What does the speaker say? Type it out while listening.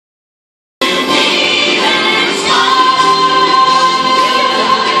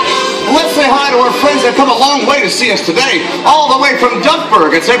friends have come a long way to see us today. All the way from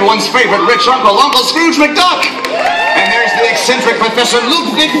Duckburg, it's everyone's favorite rich uncle, Uncle Scrooge McDuck. And there's the eccentric Professor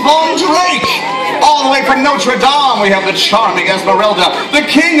Ludwig von Drake. All the way from Notre Dame, we have the charming Esmeralda. The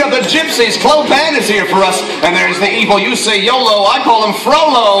king of the gypsies, Clopin, is here for us. And there's the evil, you say YOLO, I call him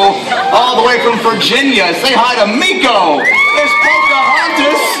Frollo. All the way from Virginia, say hi to Miko. There's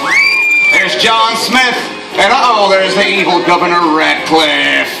Pocahontas. There's John Smith. And there's the evil Governor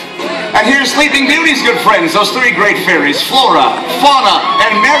Ratcliffe. And here's Sleeping Beauty's good friends, those three great fairies, Flora, Fauna,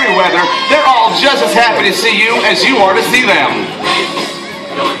 and Merryweather. They're all just as happy to see you as you are to see them.